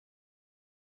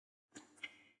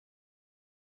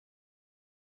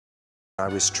I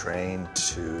was trained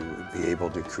to be able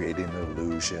to create an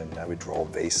illusion. I would draw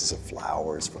vases of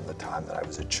flowers from the time that I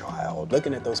was a child.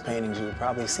 Looking at those paintings, you would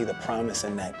probably see the promise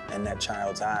in that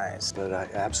child's eyes. But I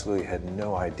absolutely had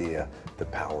no idea the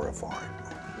power of art,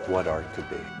 what art could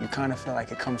be. You kind of feel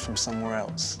like it comes from somewhere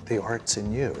else. The art's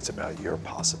in you. It's about your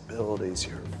possibilities,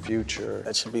 your future.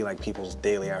 That should be like people's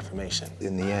daily affirmation.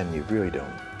 In the end, you really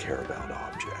don't care about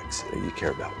objects. You care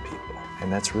about people.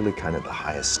 And that's really kind of the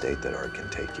highest state that art can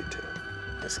take you to.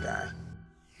 This guy.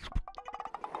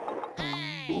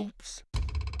 Oops.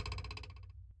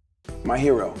 My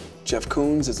hero, Jeff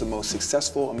Koons, is the most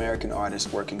successful American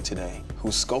artist working today,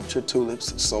 whose sculpture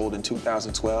tulips sold in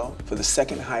 2012 for the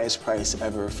second highest price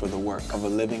ever for the work of a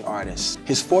living artist.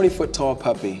 His 40-foot-tall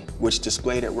puppy, which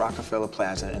displayed at Rockefeller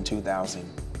Plaza in 2000,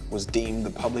 was deemed the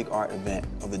public art event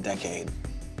of the decade.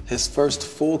 His first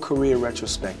full career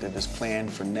retrospective is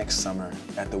planned for next summer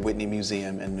at the Whitney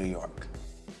Museum in New York.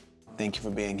 Thank you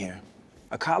for being here.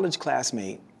 A college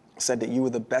classmate said that you were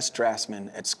the best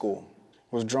draftsman at school.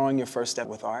 Was drawing your first step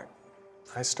with art?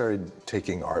 I started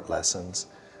taking art lessons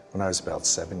when I was about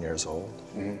 7 years old.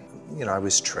 You know, I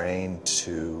was trained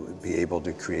to be able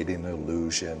to create an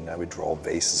illusion. I would draw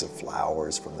vases of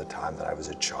flowers from the time that I was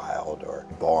a child, or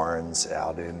barns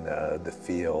out in the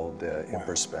field in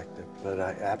perspective. But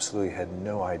I absolutely had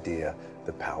no idea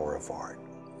the power of art,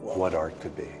 what art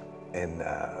could be. And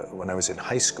when I was in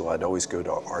high school, I'd always go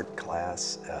to art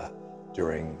class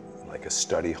during like a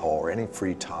study hall or any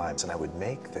free times, and I would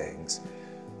make things.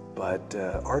 But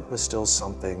art was still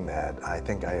something that I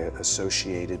think I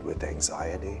associated with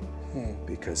anxiety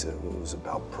because it was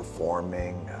about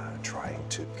performing, trying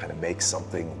to kind of make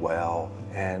something well.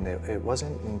 And it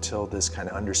wasn't until this kind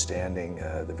of understanding,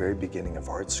 the very beginning of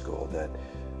art school, that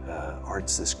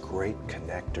art's this great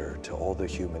connector to all the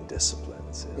human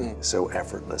disciplines so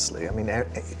effortlessly. I mean,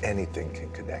 anything can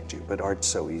connect you, but art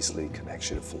so easily connects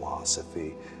you to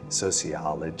philosophy,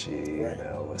 sociology, you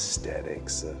know,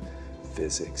 aesthetics,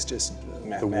 physics, just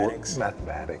mathematics.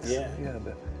 Mathematics. Yeah.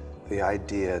 The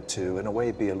idea to, in a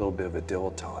way, be a little bit of a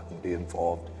dilettante and be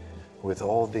involved with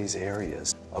all these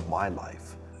areas of my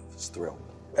life. I was thrilled.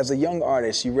 As a young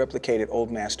artist, you replicated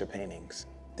old master paintings.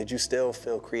 Did you still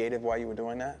feel creative while you were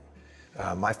doing that?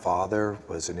 My father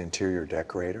was an interior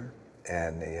decorator,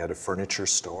 and he had a furniture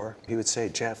store. He would say,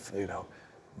 Jeff, you know,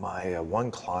 my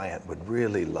one client would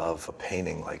really love a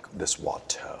painting like this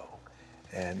Watteau.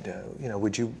 And, you know,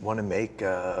 would you want to make,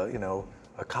 you know,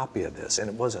 a copy of this? And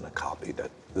it wasn't a copy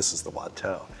that this is the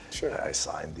Watteau. Sure. I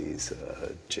signed these,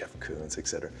 Jeff Koons, et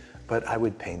cetera. But I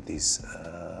would paint these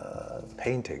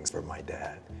paintings for my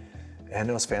dad. And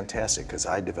it was fantastic because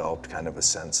I developed kind of a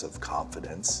sense of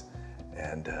confidence.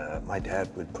 And my dad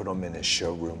would put them in his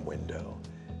showroom window.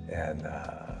 And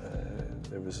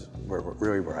it was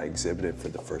really where I exhibited for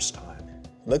the first time.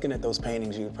 Looking at those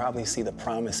paintings, you would probably see the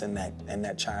promise in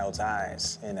that child's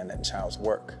eyes and in that child's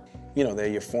work. You know, they're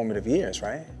your formative years,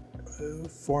 right?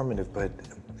 Formative, but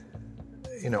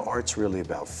you know, art's really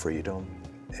about freedom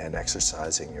and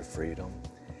exercising your freedom.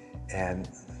 And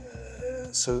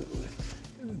so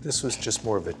this was just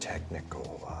more of a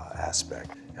technical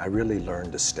aspect. I really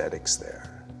learned aesthetics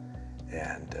there.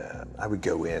 And I would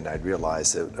go in, I'd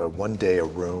realize that one day a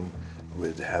room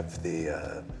would have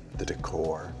the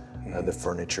decor, the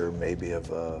furniture maybe of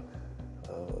a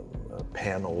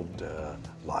paneled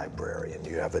library, and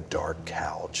you have a dark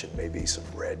couch and maybe some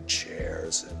red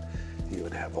chairs, and you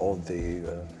would have all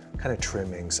the kind of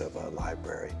trimmings of a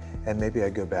library. And maybe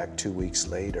I'd go back 2 weeks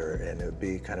later and it would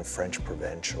be kind of French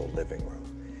provincial living room.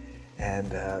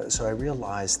 And so I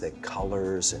realized that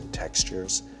colors and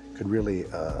textures could really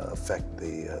affect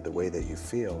the way that you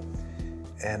feel.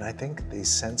 And I think the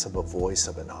sense of a voice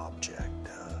of an object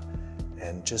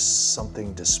and just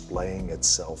something displaying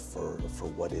itself for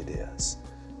what it is.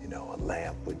 You know, a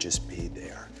lamp would just be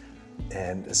there.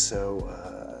 And so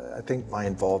I think my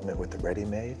involvement with the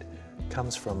ready-made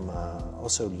comes from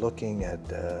also looking at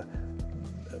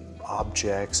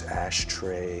objects,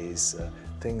 ashtrays,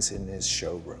 things in his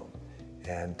showroom,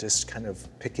 and just kind of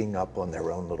picking up on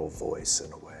their own little voice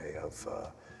in a way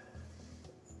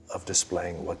of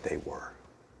displaying what they were.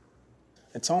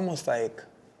 It's almost like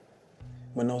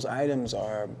when those items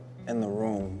are in the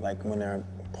room, like when they're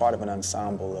part of an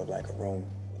ensemble of like a room,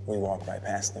 we walk right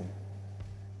past them.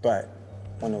 But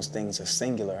when those things are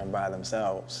singular and by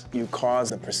themselves, you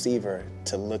cause the perceiver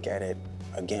to look at it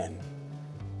again.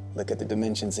 Look at the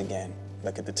dimensions again,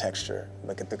 look at the texture,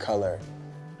 look at the color.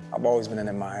 I've always been an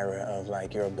admirer of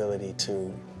like your ability to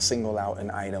single out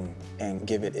an item and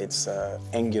give it its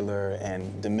angular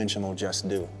and dimensional just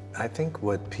due. I think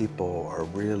what people are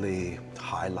really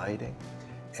highlighting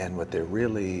and what they're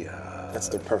really That's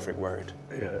the perfect word.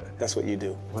 Yeah. That's what you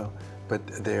do. Well, but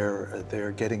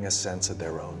they're getting a sense of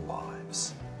their own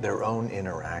lives, their own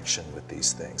interaction with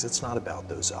these things. It's not about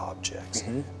those objects,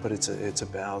 but it's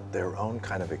about their own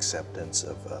kind of acceptance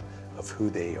of who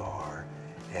they are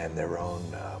and their own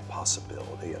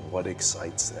possibility and what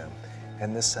excites them,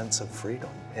 and this sense of freedom.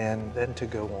 And then to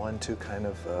go on to kind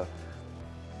of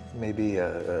maybe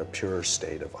a purer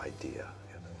state of idea.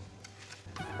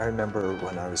 I remember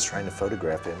when I was trying to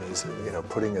photograph him, he's,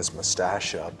 putting his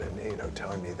mustache up and,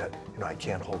 telling me that, I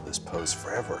can't hold this pose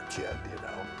forever, kid,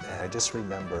 And I just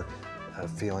remember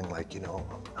feeling like,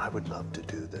 I would love to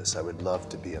do this. I would love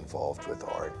to be involved with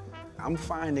art. I'm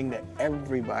finding that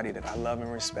everybody that I love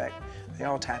and respect, they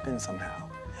all tap in somehow.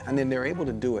 And then they're able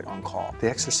to do it on call. The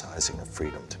exercising of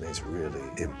freedom to me is really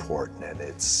important, and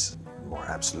it's more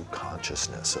absolute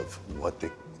consciousness of what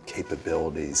the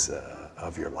capabilities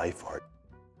of your life are.